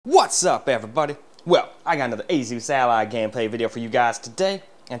What's up, everybody? Well, I got another Asus Ally gameplay video for you guys today,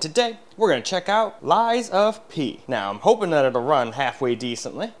 and today we're going to check out Lies of P. Now, I'm hoping that it'll run halfway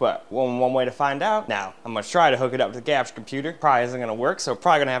decently, but one way to find out. Now, I'm going to try to hook it up to the Gap's computer. Probably isn't going to work, so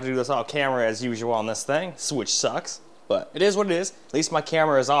probably going to have to do this all camera as usual on this thing, which sucks, but it is what it is. At least my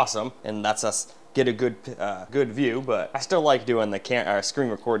camera is awesome, and lets us get a good view, but I still like doing the screen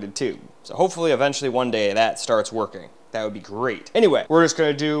recorded too. So hopefully eventually one day that starts working. That would be great. Anyway, we're just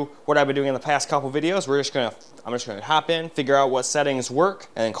gonna do what I've been doing in the past couple videos. I'm just gonna hop in, figure out what settings work,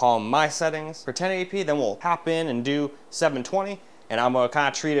 and then call them my settings for 1080p. Then we'll hop in and do 720, and I'm gonna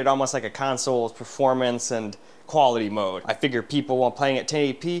kind of treat it almost like a console's performance and quality mode. I figure people while playing at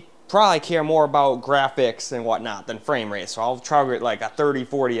 1080p probably care more about graphics and whatnot than frame rate. So I'll target like a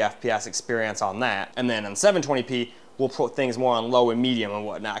 30-40 FPS experience on that. And then on 720p, we'll put things more on low and medium and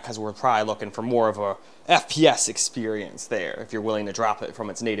whatnot, because we're probably looking for more of a FPS experience there. If you're willing to drop it from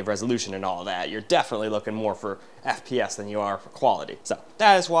its native resolution and all that, you're definitely looking more for FPS than you are for quality. So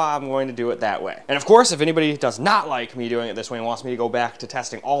that is why I'm going to do it that way. And of course, if anybody does not like me doing it this way and wants me to go back to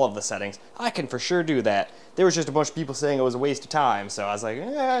testing all of the settings, I can for sure do that. There was just a bunch of people saying it was a waste of time, so I was like,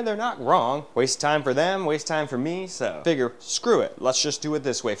 they're not wrong. Waste of time for them, waste of time for me, so figure, screw it. Let's just do it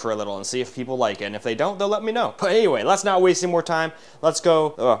this way for a little and see if people like it, and if they don't, they'll let me know. But anyway, let's not waste any more time. Let's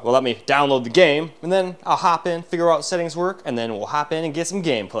go, let me download the game, and then I'll hop in, figure out settings work, and then we'll hop in and get some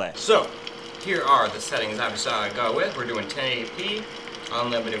gameplay. So, here are the settings I decided to go with. We're doing 1080p,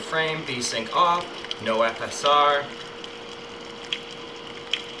 unlimited frame, VSync off, no FSR.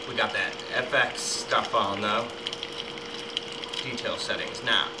 We got that FX stuff on though. Detail settings.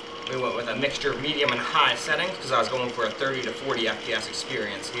 Now, we went with a mixture of medium and high settings because I was going for a 30 to 40 FPS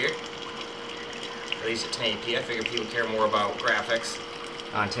experience here. At least at 1080p. I figure people care more about graphics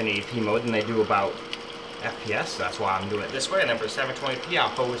on 1080p mode than they do about FPS, so that's why I'm doing it this way. And then for 720p, I'll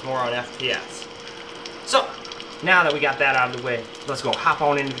focus more on FPS. So, now that we got that out of the way, let's go hop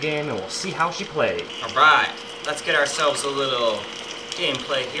on into the game and we'll see how she plays. Alright, let's get ourselves a little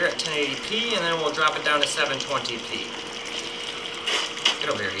gameplay here at 1080p, and then we'll drop it down to 720p. Get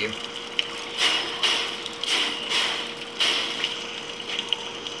over here, you.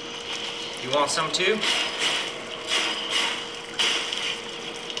 You want some too?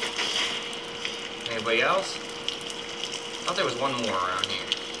 Anybody else? I thought there was one more around here.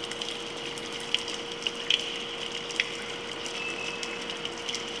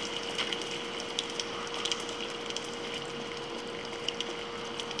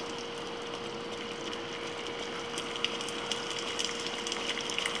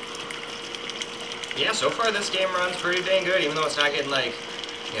 Yeah, so far this game runs pretty dang good, even though it's not getting like,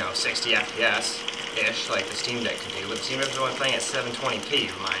 60 FPS-ish like the Steam Deck can do. But the Steam Deck is only playing at 720p,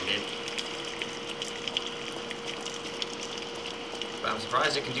 reminded. But I'm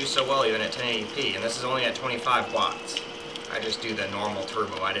surprised it can do so well even at 1080p, and this is only at 25 watts. I just do the normal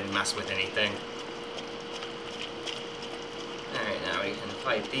turbo, I didn't mess with anything. Alright, now we can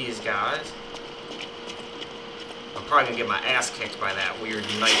fight these guys. I'm probably gonna get my ass kicked by that weird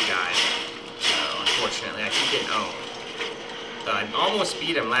knight guy. Unfortunately, I keep getting owned. But I almost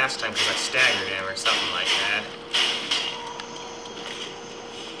beat him last time because I staggered him or something like that.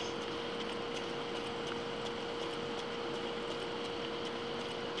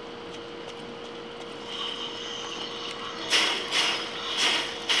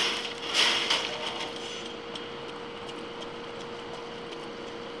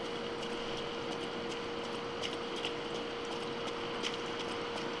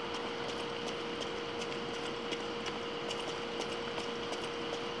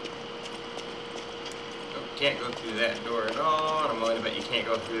 Can't go through that door at all, and I'm willing to bet you can't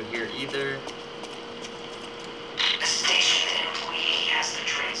go through here either. The station employee has the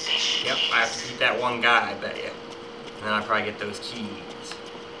train station. Yep, I have to beat that one guy, I bet you. And then I'll probably get those keys.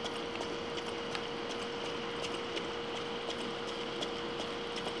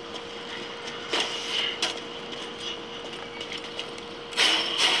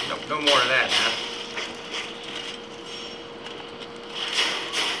 Nope, no more of that now.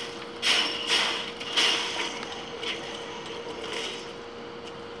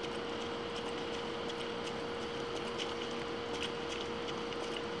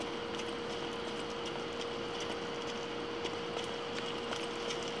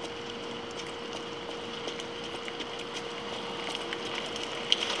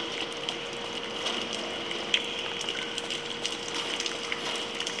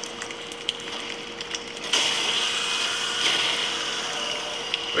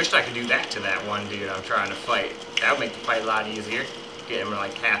 Wished I could do that to that one dude I'm trying to fight. That would make the fight a lot easier. Get him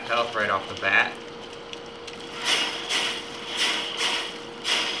like half health right off the bat.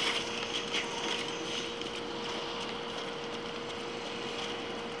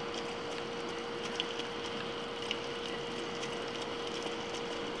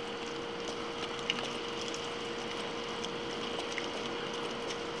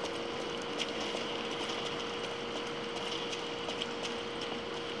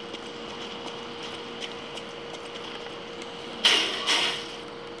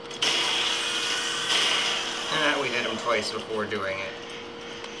 twice before doing it.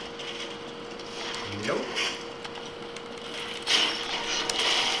 Nope.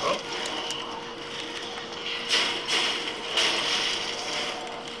 Oh.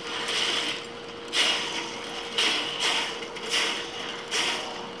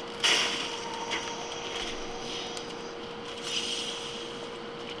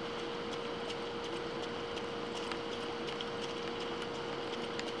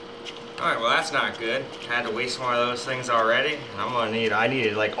 Alright, well that's not good. I had to waste one of those things already, and I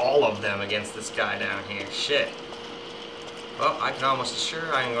needed like all of them against this guy down here. Shit. Well, I can almost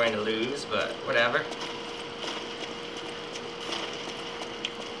assure I'm going to lose, but whatever.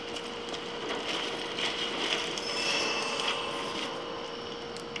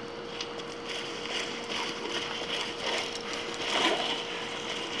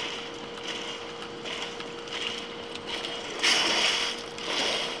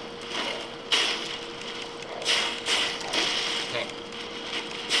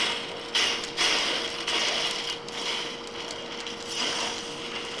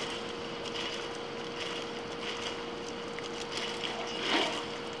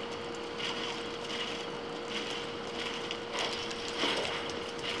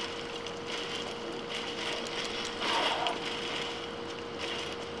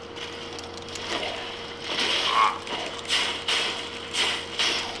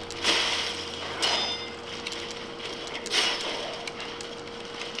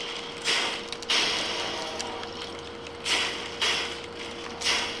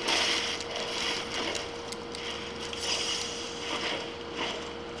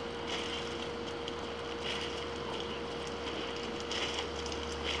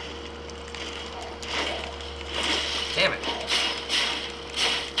 Damn it.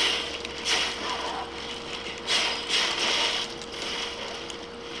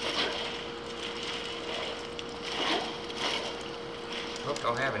 Oh,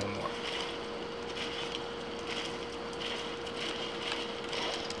 don't have any more.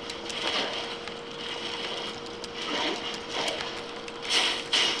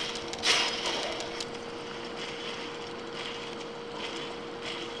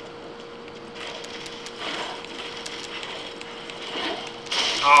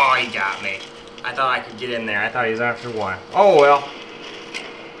 Oh, he got me. I thought I could get in there. I thought he was after one. Oh, well.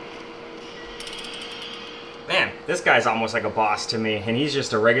 Man, this guy's almost like a boss to me, and he's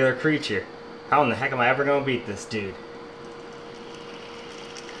just a regular creature. How in the heck am I ever going to beat this dude?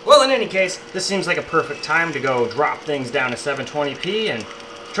 Well, in any case, this seems like a perfect time to go drop things down to 720p and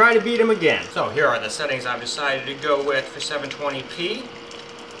try to beat him again. So here are the settings I've decided to go with for 720p.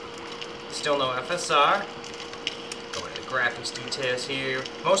 Still no FSR. Go into the graphics details here.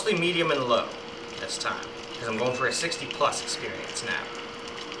 Mostly medium and low this time, because I'm going for a 60 plus experience now.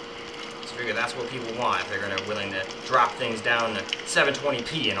 So I figure that's what people want if they're willing to drop things down to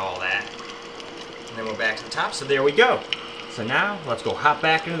 720p and all that. And then we're back to the top, so there we go. So now, let's go hop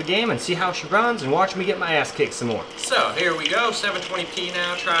back into the game and see how she runs and watch me get my ass kicked some more. So, here we go, 720p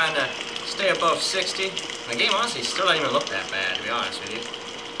now, trying to stay above 60. The game honestly still doesn't even look that bad, to be honest with you.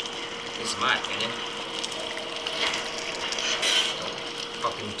 At least in my opinion.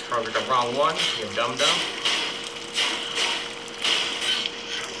 Don't fucking target the wrong one, you dum-dum.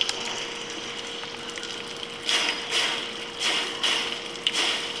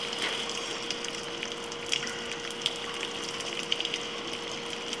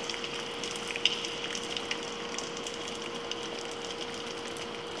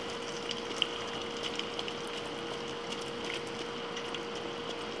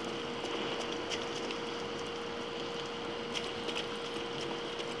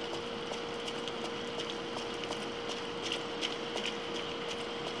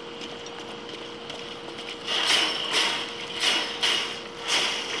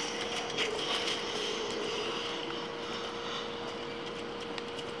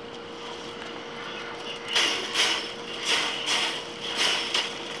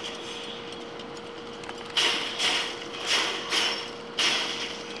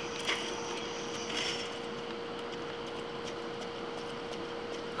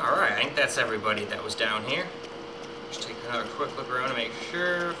 Alright, I think that's everybody that was down here. Just take another quick look around to make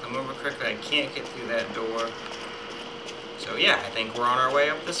sure, if I remember correctly, I can't get through that door. So yeah, I think we're on our way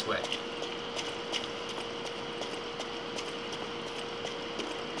up this way.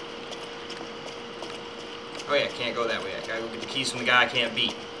 Oh yeah, can't go that way. I gotta go get the keys from the guy I can't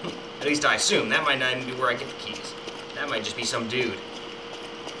beat. At least I assume. That might not even be where I get the keys. That might just be some dude.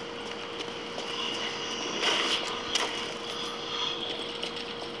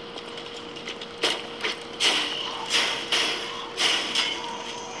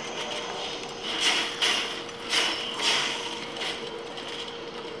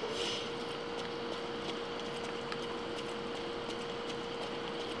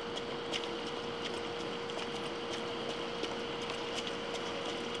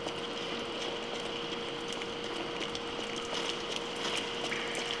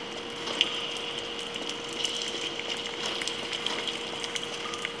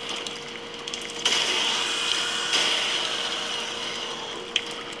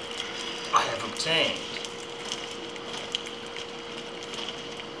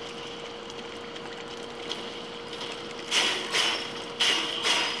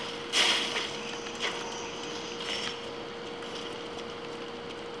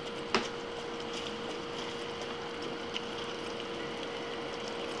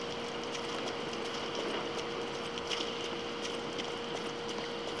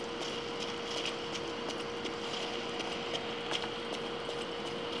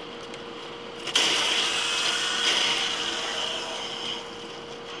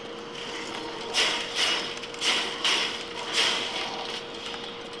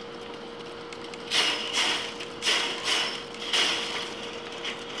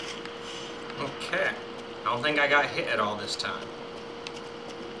 think I got hit at all this time.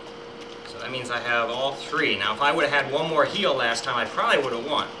 So that means I have all 3. Now if I would have had one more heal last time, I probably would have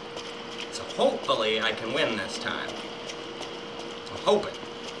won. So hopefully I can win this time. I'm hoping.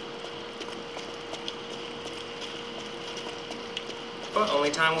 But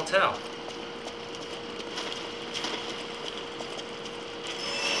only time will tell.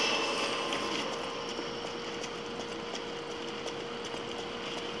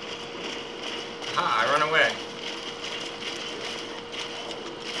 Ha, I run away.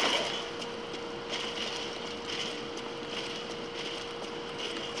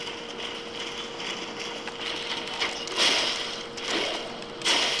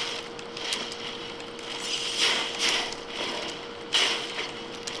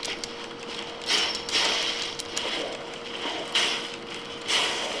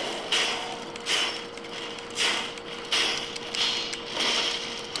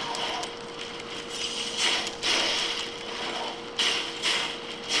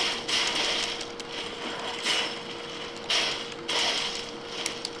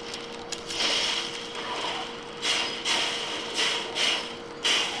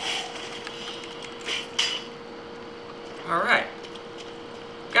 Alright.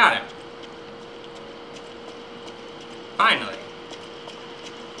 Got him. Finally.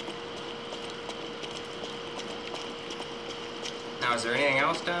 Now, is there anything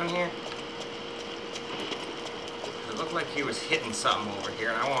else down here? It looked like he was hitting something over here,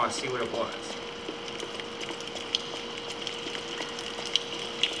 and I want to see what it was.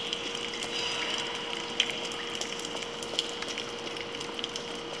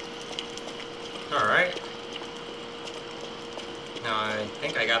 Alright. Now, I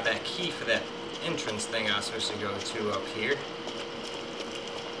think I got that key for that entrance thing I was supposed to go to up here.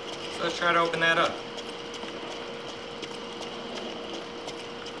 So let's try to open that up.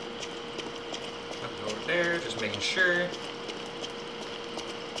 Nothing over there, just making sure.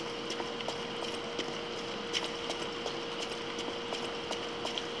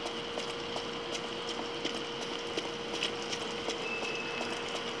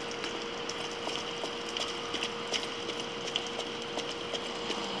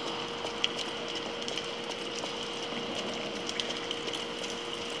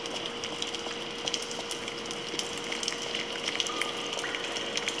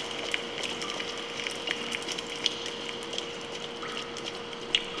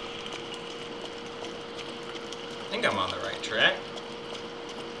 I think I'm on the right track.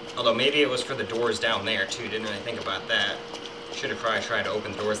 Although maybe it was for the doors down there too, didn't really think about that. Should have probably tried to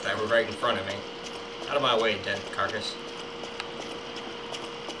open doors that were right in front of me. Out of my way, dead carcass.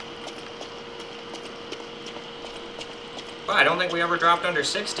 But I don't think we ever dropped under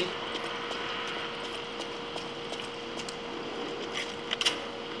 60.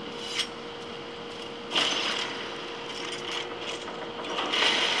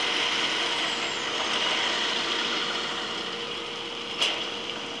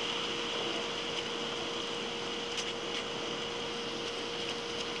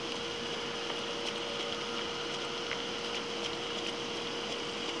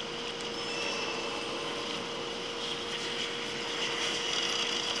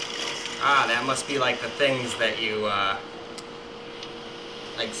 Ah, that must be like the things that you,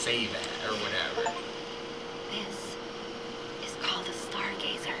 like save at, or whatever. This is called a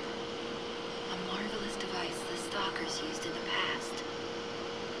stargazer. A marvelous device the stalkers used in the past.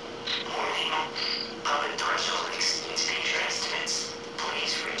 Public threshold exceeds danger estimates.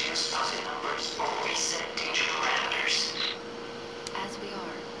 Please reduce fuzzy numbers or reset danger parameters. As we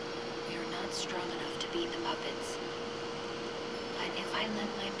are not strong enough to beat the puppets. But if I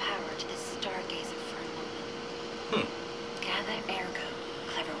lend my power to this stargazer for a moment. Gather ergo,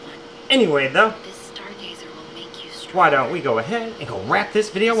 clever one. Anyway, though, This stargazer will make you strong. why don't we go ahead and go wrap this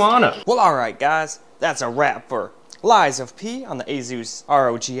video on up? Well, alright guys, that's a wrap for Lies of P on the Asus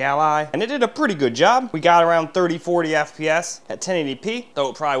ROG Ally, and it did a pretty good job. We got around 30-40 FPS at 1080p, though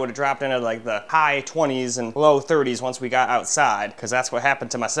it probably would have dropped into like the high 20s and low 30s once we got outside, because that's what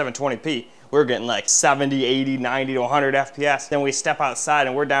happened to my 720p. We're getting like 70, 80, 90 to 100 FPS. Then we step outside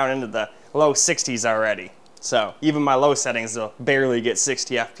and we're down into the low 60s already. So even my low settings will barely get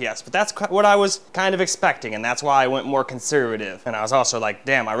 60 FPS, but that's what I was kind of expecting, and that's why I went more conservative. And I was also like,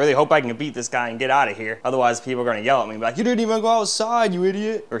 damn, I really hope I can beat this guy and get out of here. Otherwise people are gonna yell at me like, you didn't even go outside, you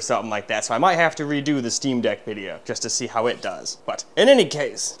idiot, or something like that. So I might have to redo the Steam Deck video just to see how it does. But in any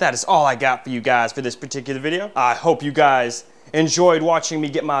case, that is all I got for you guys for this particular video. I hope you guys enjoyed watching me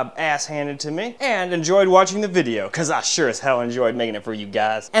get my ass handed to me, and enjoyed watching the video, because I sure as hell enjoyed making it for you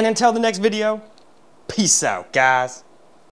guys. And until the next video, peace out, guys.